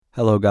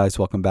Hello, guys.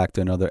 Welcome back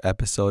to another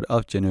episode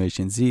of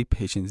Generation Z,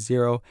 Patient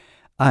Zero.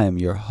 I am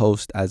your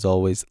host, as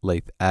always,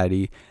 Laith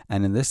Addy,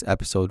 and in this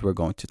episode, we're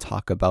going to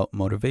talk about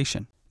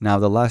motivation. Now,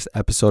 the last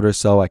episode or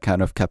so, I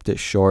kind of kept it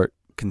short,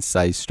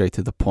 concise, straight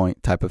to the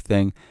point type of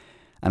thing,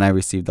 and I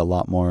received a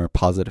lot more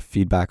positive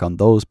feedback on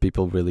those.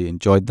 People really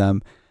enjoyed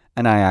them,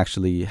 and I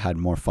actually had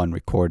more fun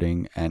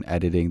recording and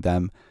editing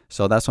them.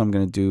 So that's what I'm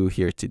going to do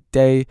here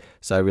today.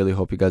 So I really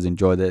hope you guys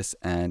enjoy this,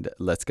 and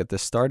let's get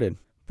this started.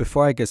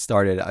 Before I get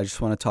started, I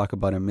just want to talk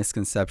about a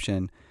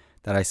misconception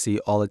that I see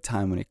all the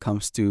time when it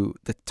comes to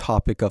the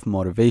topic of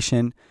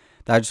motivation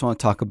that I just want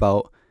to talk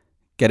about,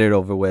 get it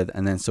over with,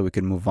 and then so we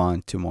can move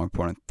on to more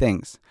important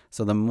things.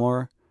 So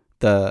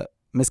the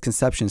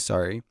misconception,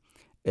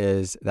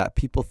 is that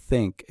people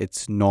think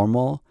it's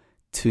normal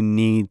to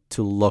need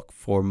to look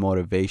for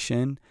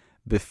motivation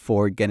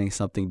before getting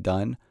something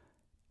done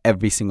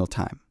every single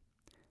time.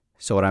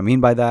 So what I mean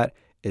by that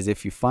is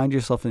if you find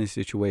yourself in a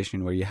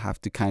situation where you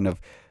have to kind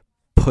of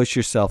push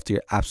yourself to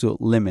your absolute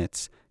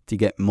limits to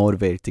get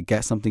motivated, to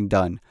get something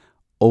done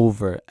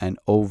over and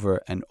over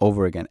and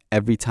over again,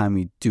 every time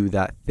you do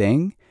that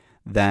thing,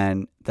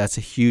 then that's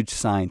a huge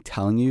sign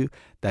telling you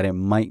that it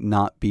might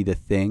not be the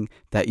thing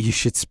that you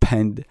should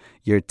spend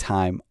your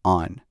time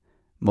on.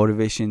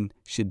 Motivation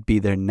should be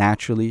there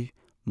naturally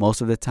most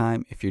of the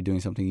time if you're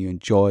doing something you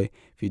enjoy,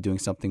 if you're doing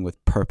something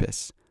with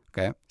purpose.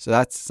 Okay, so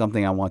that's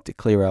something I want to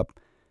clear up.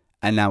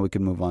 And now we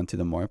can move on to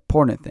the more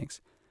important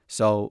things.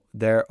 So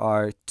there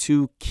are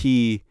two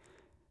key,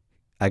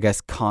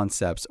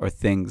 concepts or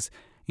things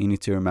you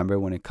need to remember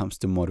when it comes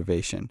to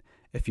motivation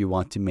if you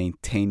want to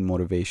maintain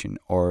motivation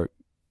or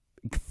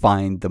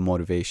find the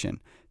motivation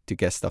to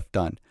get stuff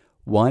done.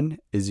 One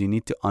is you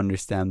need to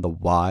understand the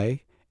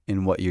why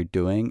in what you're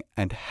doing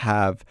and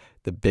have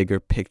the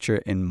bigger picture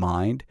in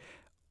mind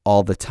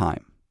all the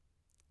time.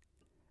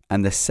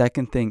 And the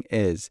second thing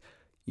is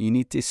you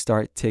need to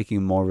start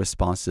taking more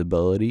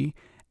responsibility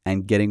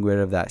and getting rid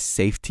of that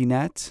safety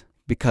net,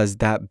 because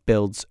that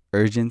builds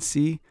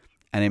urgency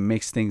and it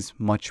makes things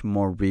much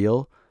more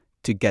real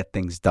to get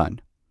things done.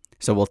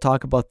 So we'll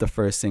talk about the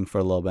first thing for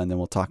a little bit, and then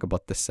we'll talk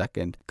about the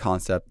second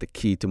concept, the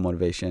key to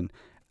motivation,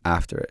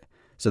 after it.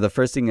 So the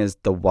first thing is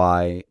the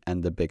why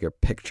and the bigger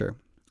picture.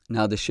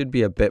 Now, this should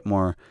be a bit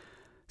more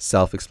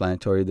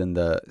self-explanatory than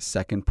the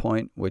second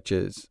point, which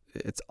is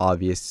it's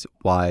obvious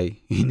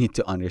why you need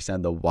to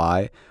understand the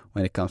why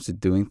when it comes to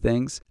doing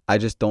things. I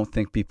just don't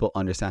think people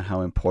understand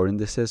how important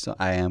this is, so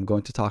I am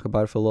going to talk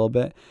about it for a little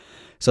bit.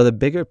 So the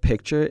bigger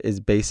picture is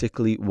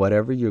basically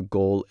whatever your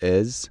goal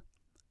is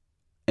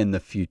in the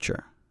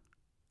future,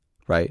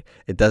 right?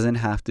 It doesn't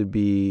have to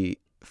be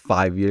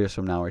 5 years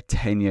from now or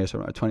 10 years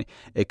from now or 20.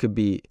 It could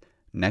be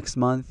next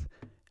month,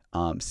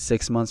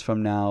 6 months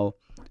from now,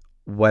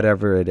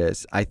 whatever it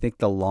is. I think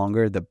the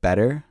longer the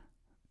better,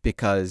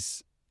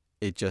 because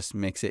it just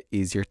makes it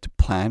easier to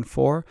plan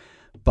for.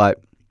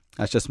 But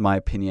that's just my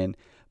opinion.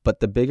 But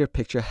the bigger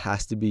picture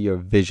has to be your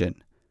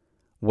vision.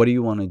 What do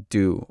you want to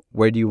do?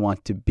 Where do you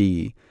want to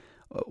be?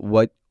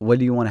 What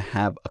do you want to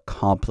have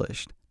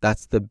accomplished?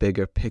 That's the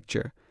bigger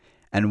picture.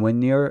 And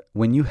when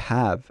you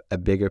have a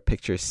bigger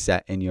picture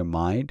set in your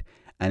mind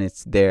and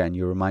it's there and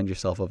you remind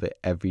yourself of it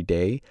every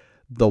day,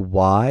 the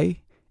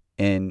why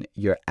in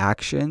your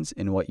actions,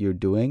 in what you're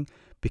doing,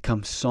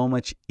 becomes so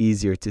much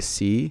easier to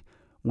see,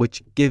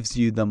 which gives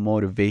you the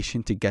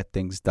motivation to get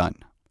things done.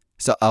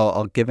 So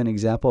I'll give an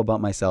example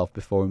about myself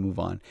before we move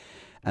on.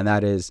 And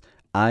that is,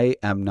 I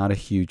am not a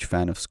huge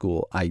fan of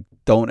school. I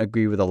don't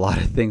agree with a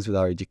lot of things with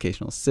our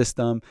educational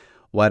system,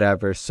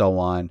 whatever, so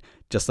on,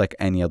 just like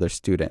any other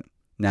student.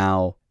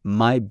 Now,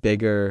 my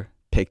bigger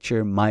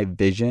picture, my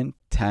vision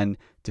 10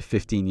 to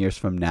 15 years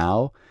from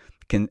now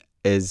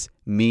is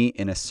me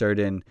in a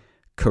certain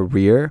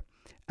career,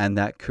 and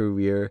that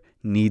career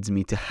needs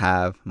me to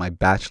have my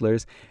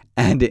bachelor's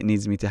and it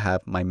needs me to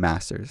have my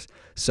master's.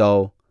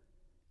 So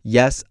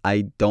yes,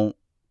 I don't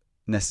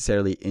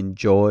necessarily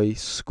enjoy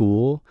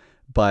school,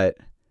 but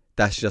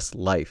that's just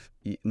life.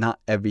 Not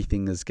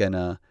everything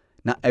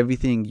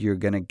you're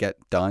gonna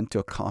get done to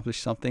accomplish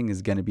something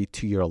is gonna be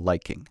to your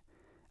liking.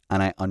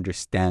 And I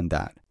understand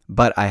that.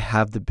 But I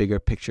have the bigger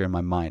picture in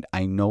my mind.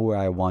 I know where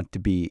I want to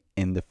be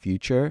in the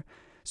future.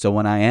 So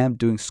when I am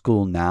doing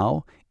school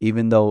now,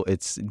 even though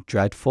it's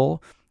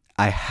dreadful,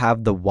 I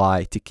have the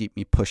why to keep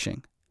me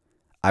pushing.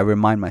 I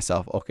remind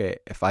myself, okay,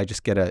 if I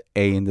just get an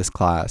A in this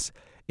class,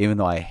 even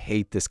though I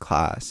hate this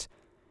class,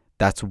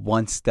 that's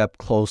one step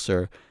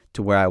closer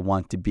to where I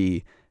want to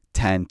be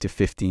 10 to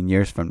 15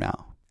 years from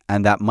now.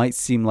 And that might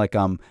seem like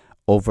I'm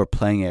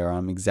overplaying it or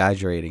I'm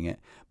exaggerating it,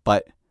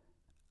 but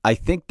I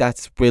think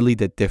that's really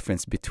the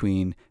difference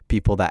between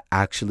people that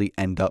actually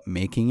end up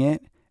making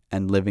it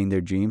and living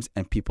their dreams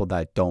and people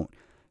that don't.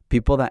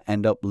 People that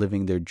end up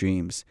living their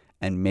dreams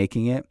and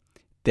making it,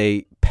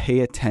 they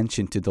pay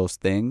attention to those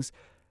things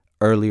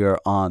earlier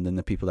on than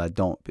the people that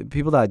don't.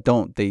 People that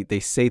don't, they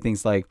say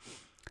things like,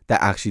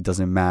 that actually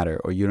doesn't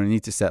matter, or you don't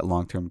need to set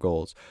long-term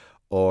goals,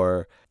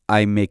 or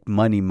I make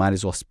money, might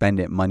as well spend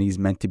it. Money's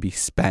meant to be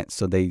spent,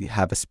 so they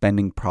have a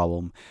spending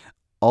problem.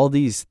 All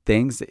these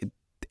things,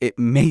 it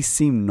may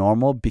seem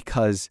normal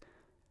because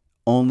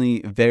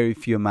only very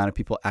few amount of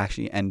people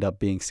actually end up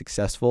being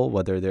successful,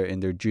 whether they're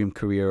in their dream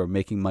career or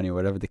making money or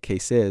whatever the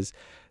case is,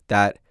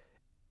 that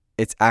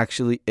it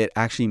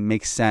actually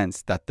makes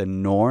sense that the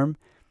norm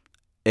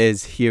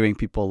is hearing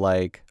people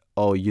like,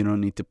 oh, you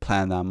don't need to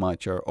plan that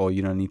much, or oh,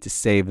 you don't need to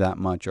save that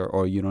much,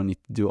 or you don't need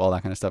to do all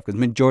that kind of stuff. Because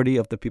majority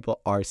of the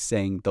people are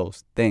saying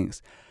those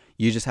things.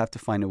 You just have to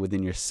find it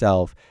within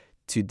yourself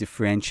to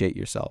differentiate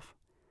yourself.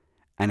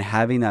 And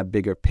having that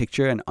bigger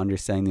picture and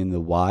understanding the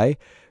why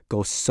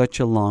goes such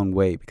a long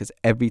way, because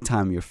every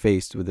time you're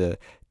faced with a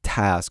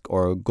task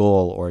or a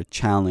goal or a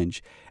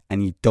challenge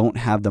and you don't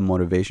have the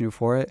motivation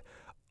for it,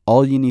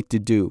 all you need to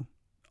do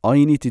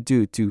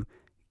to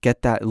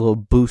get that little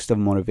boost of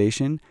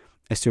motivation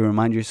is to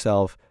remind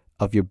yourself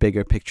of your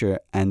bigger picture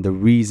and the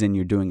reason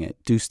you're doing it.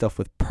 Do stuff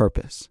with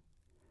purpose.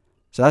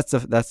 So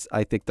that's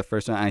I think the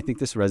first one. And I think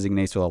this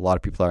resonates with a lot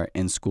of people that are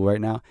in school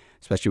right now,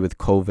 especially with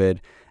COVID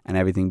and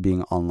everything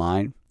being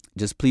online.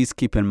 Just please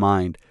keep in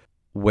mind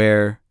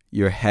where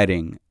you're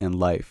heading in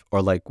life,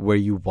 or like where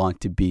you want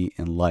to be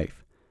in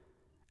life.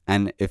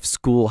 And if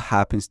school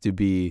happens to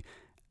be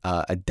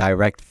a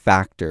direct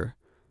factor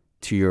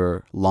to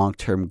your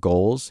long-term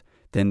goals,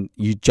 then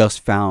you just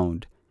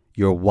found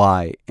your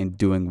why in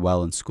doing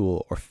well in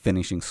school or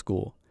finishing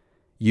school.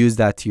 Use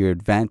that to your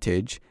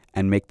advantage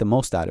and make the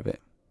most out of it.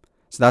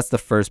 So that's the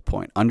first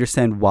point.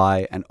 Understand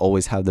why and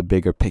always have the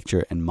bigger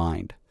picture in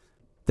mind.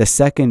 The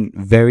second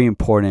very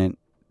important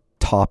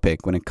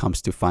topic when it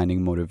comes to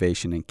finding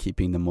motivation and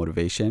keeping the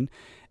motivation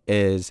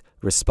is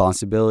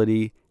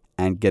responsibility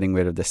and getting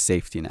rid of the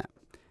safety net.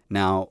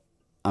 Now,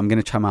 I'm going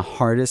to try my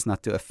hardest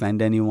not to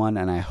offend anyone,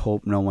 and I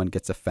hope no one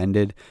gets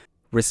offended.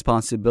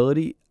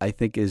 Responsibility, I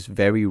think, is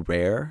very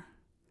rare.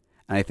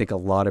 And I think a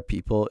lot of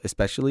people,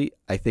 especially,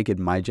 I think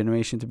in my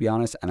generation, to be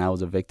honest, and I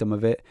was a victim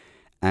of it,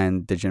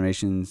 and the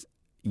generations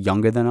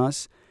younger than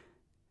us,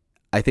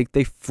 I think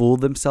they fool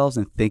themselves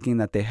in thinking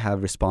that they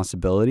have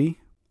responsibility.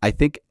 I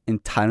think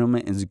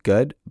entitlement is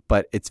good,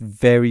 but it's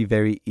very,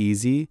 very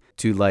easy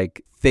to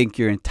like think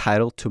you're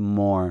entitled to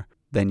more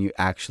than you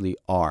actually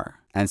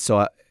are. And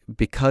so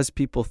because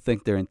people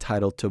think they're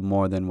entitled to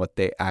more than what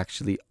they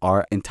actually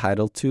are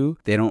entitled to,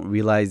 they don't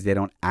realize they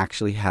don't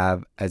actually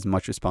have as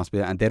much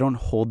responsibility, and they don't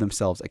hold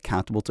themselves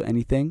accountable to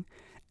anything.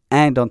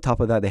 And on top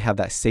of that, they have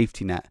that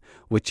safety net,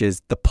 which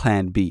is the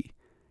plan B.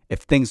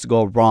 If things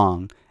go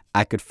wrong,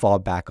 I could fall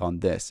back on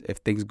this. If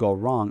things go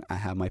wrong, I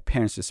have my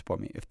parents to support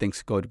me. If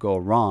things go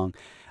wrong,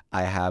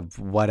 I have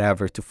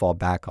whatever to fall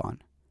back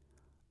on.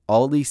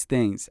 All these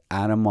things,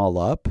 add them all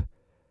up,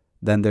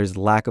 then there's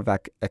lack of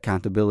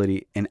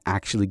accountability in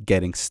actually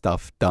getting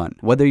stuff done.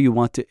 Whether you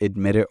want to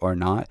admit it or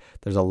not,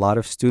 there's a lot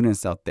of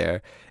students out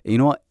there, you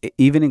know what,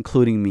 even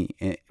including me,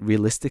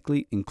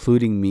 realistically,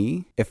 including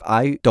me, if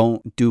I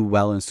don't do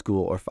well in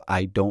school or if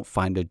I don't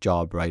find a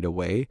job right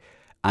away,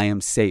 I am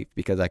safe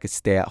because I could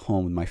stay at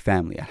home with my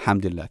family.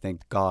 Alhamdulillah,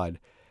 thank God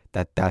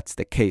that that's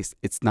the case.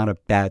 It's not a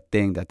bad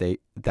thing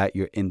that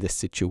you're in this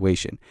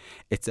situation.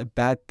 It's a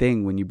bad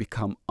thing when you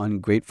become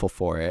ungrateful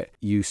for it.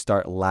 You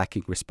start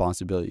lacking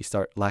responsibility. You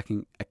start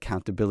lacking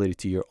accountability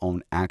to your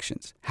own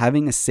actions.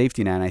 Having a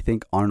safety net, and I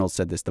think Arnold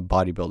said this, the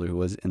bodybuilder who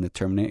was in the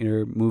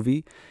Terminator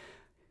movie,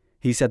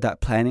 he said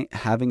that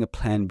having a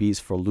plan B is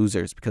for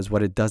losers, because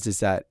what it does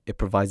is that it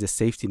provides a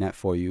safety net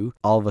for you.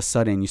 All of a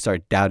sudden, you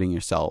start doubting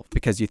yourself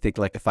because you think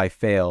like, if I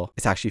fail,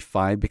 it's actually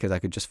fine because I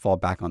could just fall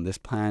back on this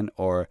plan,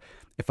 or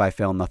if I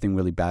fail, nothing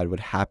really bad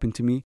would happen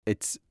to me.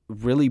 It's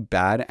really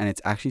bad, and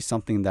it's actually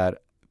something that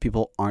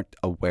people aren't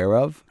aware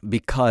of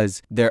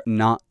because they're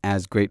not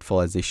as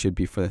grateful as they should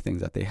be for the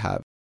things that they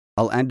have.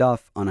 I'll end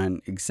off on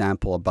an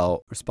example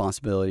about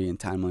responsibility,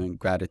 entitlement, and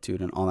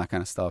gratitude and all that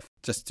kind of stuff,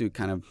 just to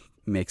kind of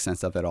make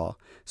sense of it all.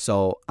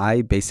 So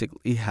I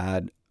basically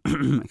had,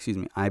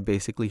 I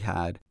basically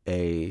had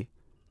a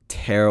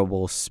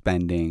terrible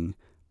spending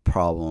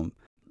problem.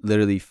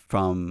 Literally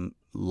from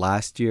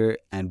last year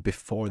and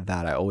before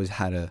that, I always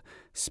had a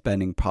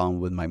spending problem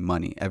with my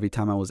money. Every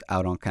time I was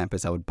out on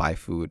campus, I would buy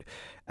food.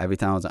 Every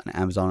time I was on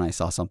Amazon and I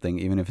saw something,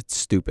 even if it's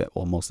stupid,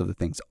 well, most of the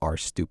things are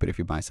stupid if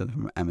you buy something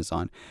from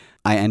Amazon,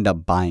 I end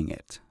up buying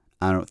it.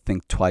 I don't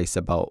think twice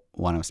about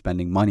what I'm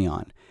spending money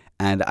on.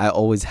 And I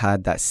always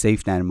had that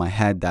safe net in my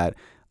head that,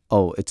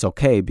 oh, it's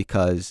okay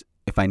because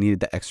if I needed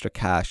the extra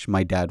cash,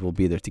 my dad will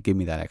be there to give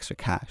me that extra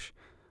cash.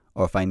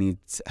 Or if I need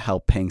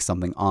help paying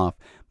something off,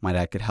 my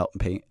dad could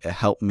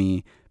help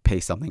me pay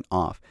something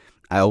off.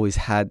 I always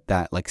had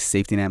that like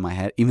safety net in my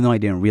head, even though I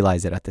didn't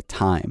realize it at the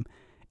time.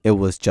 It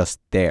was just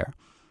there.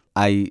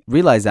 I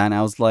realized that and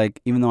I was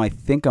like, even though I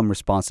think I'm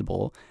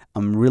responsible,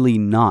 I'm really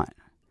not,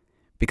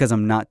 because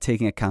I'm not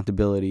taking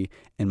accountability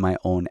in my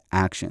own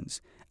actions.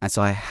 And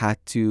so I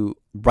had to,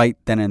 right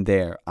then and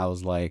there, I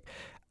was like,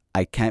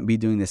 I can't be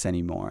doing this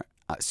anymore.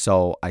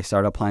 So I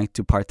started applying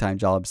to part-time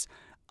jobs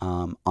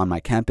on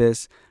my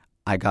campus.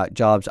 I got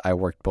jobs. I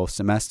worked both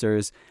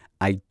semesters.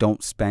 I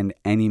don't spend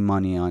any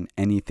money on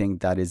anything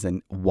that is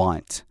a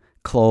want.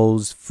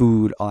 Clothes,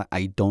 food,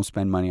 I don't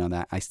spend money on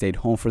that. I stayed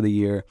home for the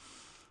year.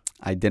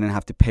 I didn't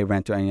have to pay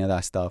rent or any of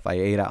that stuff. I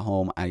ate at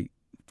home. I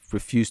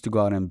refused to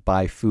go out and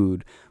buy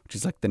food, which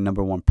is like the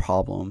number one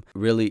problem.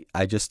 Really,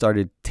 I just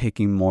started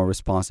taking more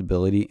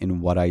responsibility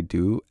in what I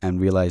do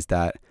and realized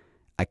that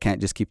I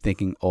can't just keep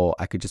thinking, oh,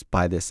 I could just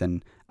buy this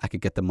and I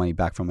could get the money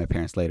back from my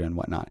parents later and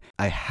whatnot.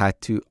 I had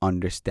to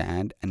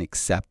understand and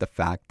accept the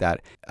fact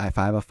that if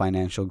I have a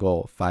financial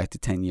goal 5 to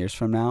 10 years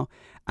from now,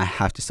 I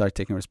have to start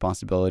taking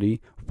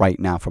responsibility right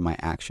now for my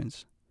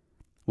actions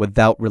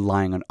without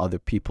relying on other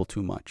people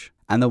too much.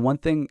 And the one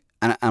thing,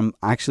 and I'm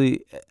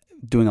actually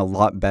doing a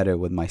lot better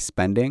with my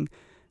spending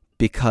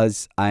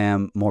because I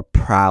am more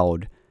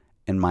proud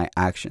in my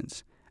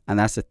actions. And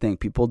that's the thing.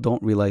 People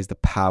don't realize the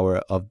power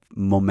of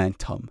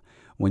momentum.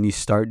 When you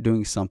start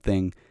doing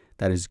something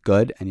that is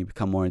good and you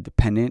become more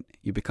independent,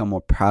 you become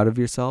more proud of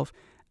yourself,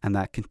 and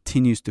that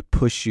continues to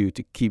push you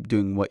to keep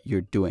doing what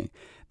you're doing.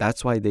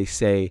 That's why they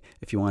say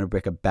if you want to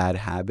break a bad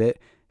habit,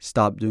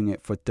 stop doing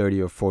it for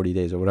 30 or 40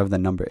 days or whatever the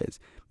number is,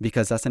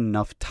 because that's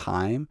enough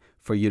time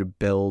for you to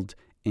build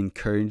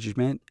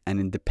encouragement and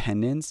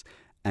independence,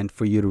 and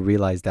for you to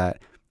realize that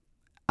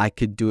I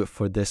could do it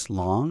for this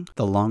long.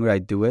 The longer I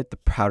do it, the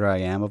prouder I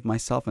am of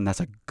myself, and that's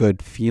a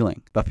good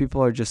feeling. But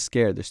people are just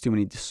scared. There's too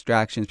many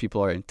distractions.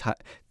 People are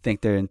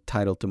think they're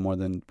entitled to more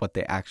than what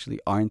they actually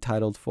are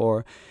entitled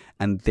for,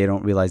 and they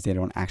don't realize they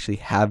don't actually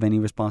have any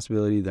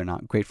responsibility. They're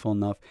not grateful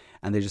enough,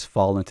 and they just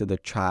fall into the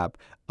trap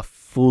of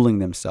fooling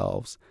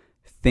themselves,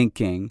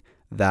 thinking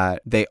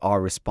that they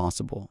are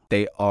responsible.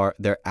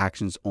 Their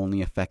actions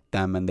only affect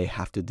them and they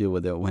have to deal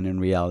with it, when in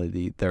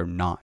reality, they're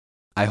not.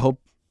 I hope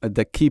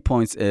the key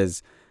points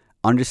is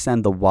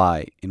understand the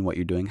why in what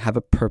you're doing, have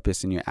a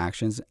purpose in your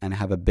actions, and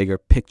have a bigger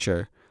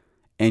picture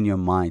in your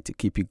mind to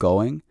keep you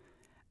going,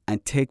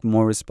 and take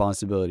more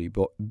responsibility,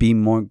 but be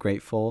more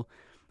grateful.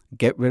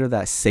 Get rid of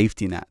that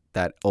safety net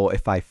that, oh,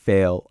 if I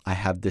fail, I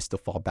have this to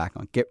fall back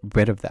on. Get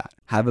rid of that.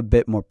 Have a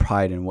bit more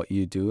pride in what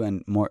you do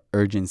and more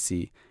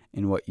urgency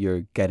in what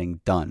you're getting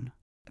done.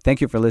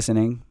 Thank you for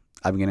listening.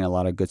 I'm getting a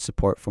lot of good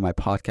support for my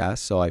podcast,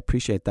 so I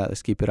appreciate that.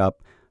 Let's keep it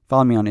up.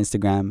 Follow me on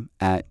Instagram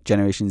at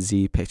Generation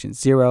Z Patient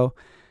Zero.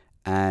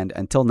 And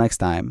until next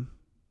time,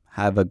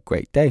 have a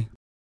great day.